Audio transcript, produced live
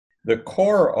the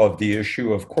core of the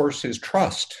issue, of course, is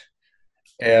trust.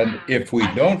 And if we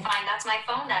don't... Fine, that's my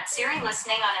phone. That's Siri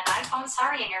listening on an iPhone.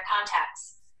 Sorry, in your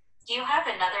contacts. Do you have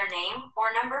another name or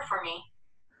number for me?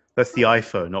 That's the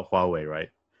iPhone, not Huawei, right?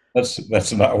 That's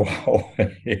not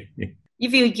Huawei.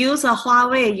 If you use a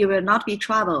Huawei, you will not be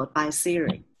troubled by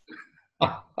Siri.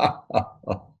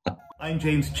 I'm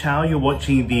James Chau. You're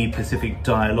watching the Pacific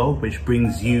Dialogue, which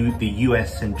brings you the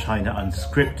US and China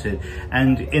unscripted.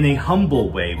 And in a humble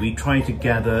way, we try to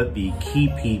gather the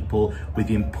key people with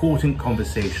the important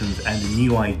conversations and the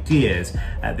new ideas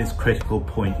at this critical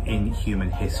point in human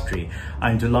history.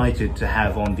 I'm delighted to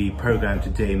have on the program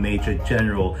today Major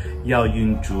General Yao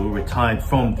Yunzhu, retired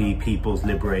from the People's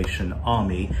Liberation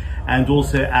Army, and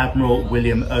also Admiral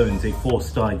William Owens, a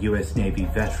four-star US Navy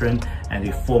veteran and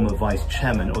a former Vice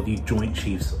Chairman of the Joint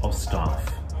Chiefs of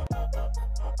Staff.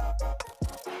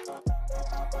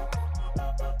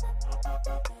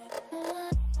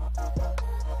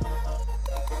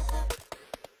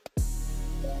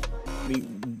 I mean,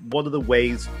 what are the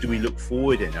ways do we look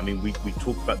forward in? I mean, we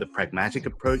talked about the pragmatic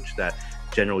approach that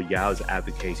General Yao is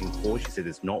advocating for. She said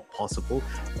it's not possible.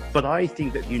 But I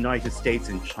think that the United States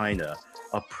and China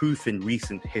are proof in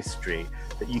recent history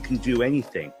that you can do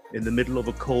anything in the middle of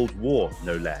a Cold War,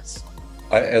 no less.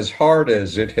 As hard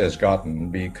as it has gotten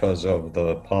because of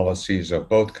the policies of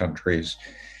both countries,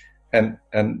 and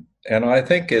I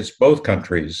think it's both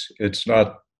countries. It's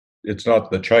not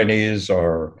the Chinese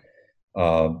are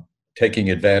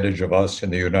taking advantage of us in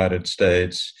the United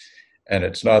States, and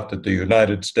it's not that the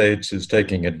United States is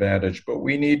taking advantage, but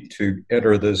we need to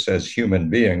enter this as human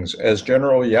beings, as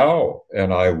General Yao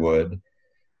and I would,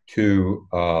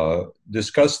 to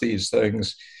discuss these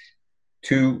things,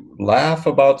 to laugh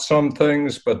about some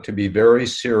things, but to be very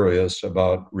serious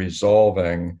about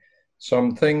resolving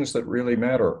some things that really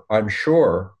matter. I'm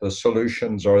sure the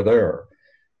solutions are there.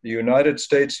 The United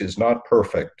States is not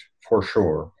perfect, for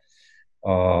sure.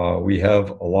 We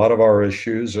have a lot of our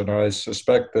issues, and I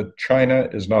suspect that China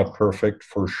is not perfect,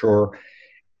 for sure.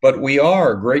 But we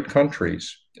are great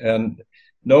countries, and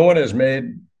no one has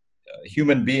made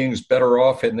human beings better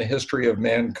off in the history of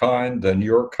mankind than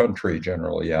your country,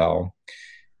 General Yao.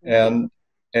 And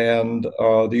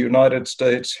the United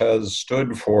States has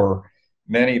stood for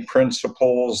many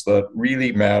principles that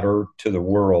really matter to the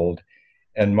world.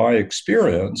 And my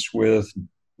experience with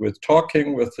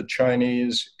talking with the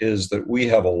Chinese is that we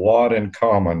have a lot in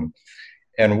common,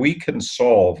 and we can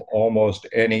solve almost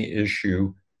any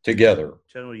issue together.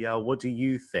 General Yao, what do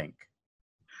you think?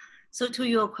 So to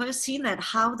your question that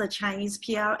how the Chinese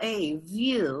PLA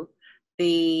view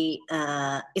the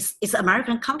its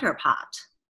American counterpart,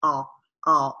 or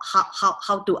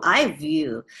how do I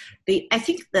view I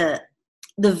think the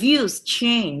views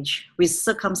change with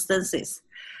circumstances.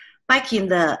 Back in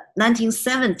the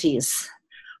 1970s,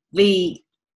 the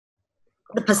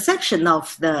perception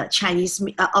of the Chinese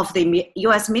of the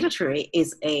U.S. military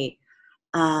is a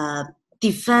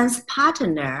defense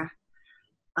partner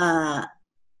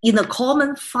in a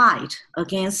common fight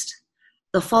against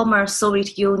the former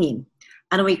Soviet Union.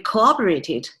 And we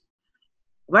cooperated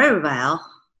very well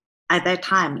at that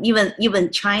time. Even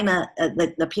China,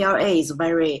 the PLA is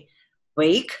very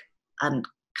weak and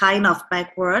kind of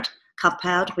backward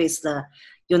compared with the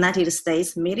United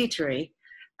States military.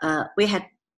 We had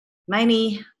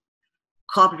many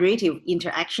cooperative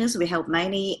interactions. We have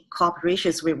many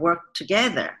cooperations. We work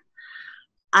together.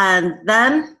 And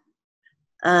then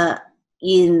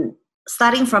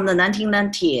starting from the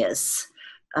 1990s,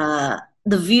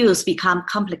 the views become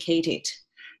complicated.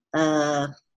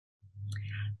 The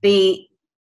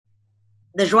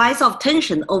rise of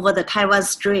tension over the Taiwan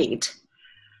Strait,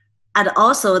 and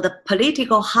also the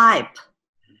political hype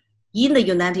in the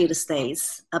United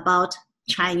States about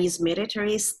Chinese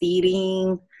military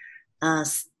stealing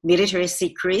military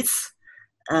secrets,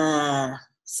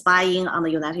 spying on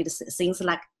the United States, things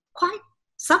like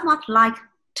somewhat like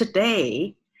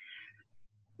today,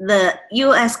 the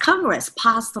US Congress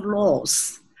passed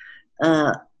laws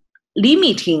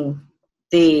limiting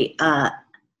the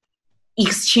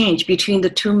exchange between the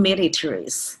two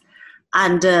militaries.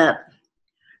 And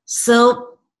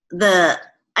so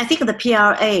I think the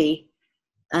PLA,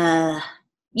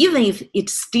 even if it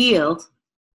still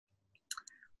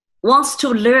wants to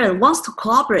learn, wants to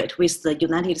cooperate with the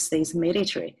United States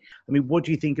military. I mean, what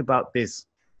do you think about this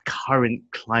current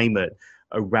climate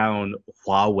around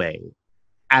Huawei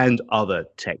and other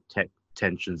tech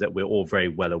tensions that we're all very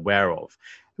well aware of?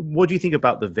 What do you think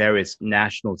about the various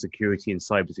national security and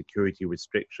cybersecurity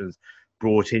restrictions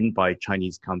brought in by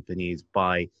Chinese companies,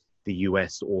 by the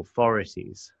US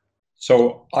authorities?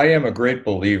 So I am a great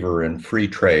believer in free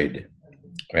trade.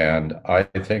 And I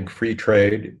think free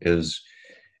trade is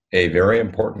a very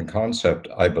important concept.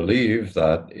 I believe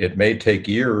that it may take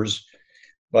years,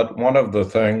 but one of the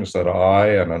things that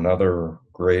I and another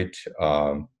great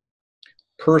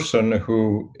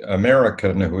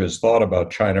American who has thought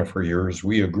about China for years,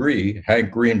 we agree, Hank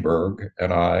Greenberg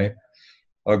and I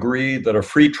agree that a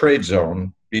free trade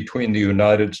zone between the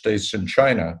United States and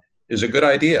China is a good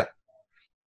idea.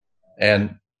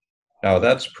 And now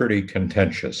that's pretty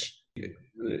contentious.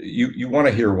 You want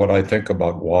to hear what I think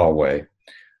about Huawei.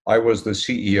 I was the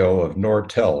CEO of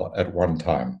Nortel at one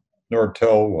time.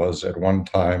 Nortel was at one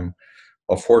time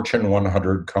a Fortune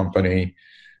 100 company.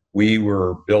 We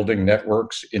were building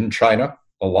networks in China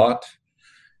a lot,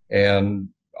 and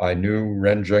I knew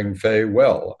Ren Zhengfei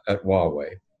well at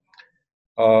Huawei.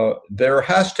 There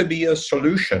has to be a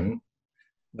solution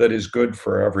that is good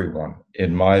for everyone,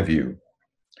 in my view.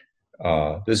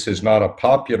 This is not a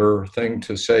popular thing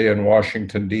to say in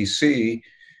Washington, D.C.,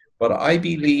 but I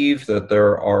believe that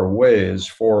there are ways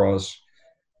for us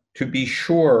to be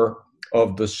sure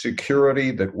of the security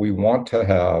that we want to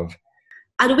have.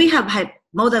 And we have had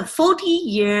more than 40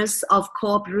 years of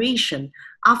cooperation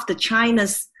after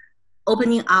China's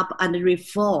opening up and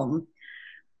reform.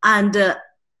 And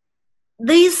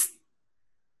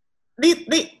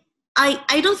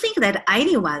I don't think that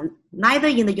anyone, neither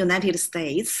in the United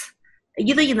States,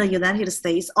 either in the United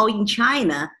States or in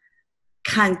China,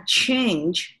 can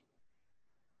change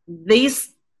the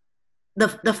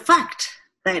fact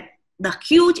that the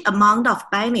huge amount of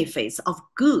benefits of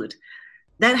good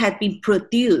that had been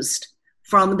produced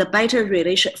from the better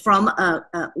relation, from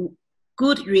a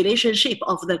good relationship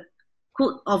of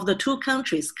the two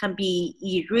countries can be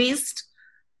erased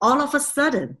all of a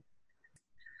sudden.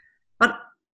 But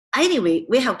anyway,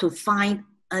 we have to find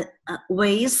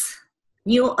ways,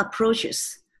 new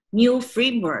approaches, new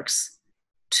frameworks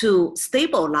to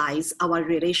stabilize our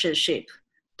relationship,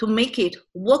 to make it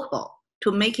workable,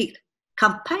 to make it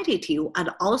competitive and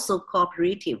also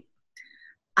cooperative.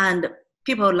 And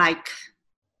people like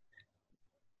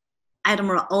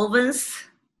Admiral Owens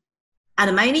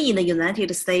and many in the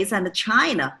United States and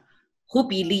China who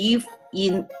believe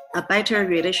in a better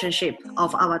relationship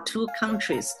of our two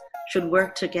countries should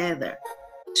work together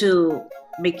to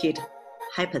make it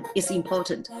happen. It's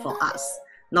important for us,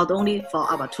 not only for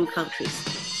our two countries,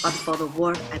 but for the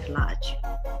world at large.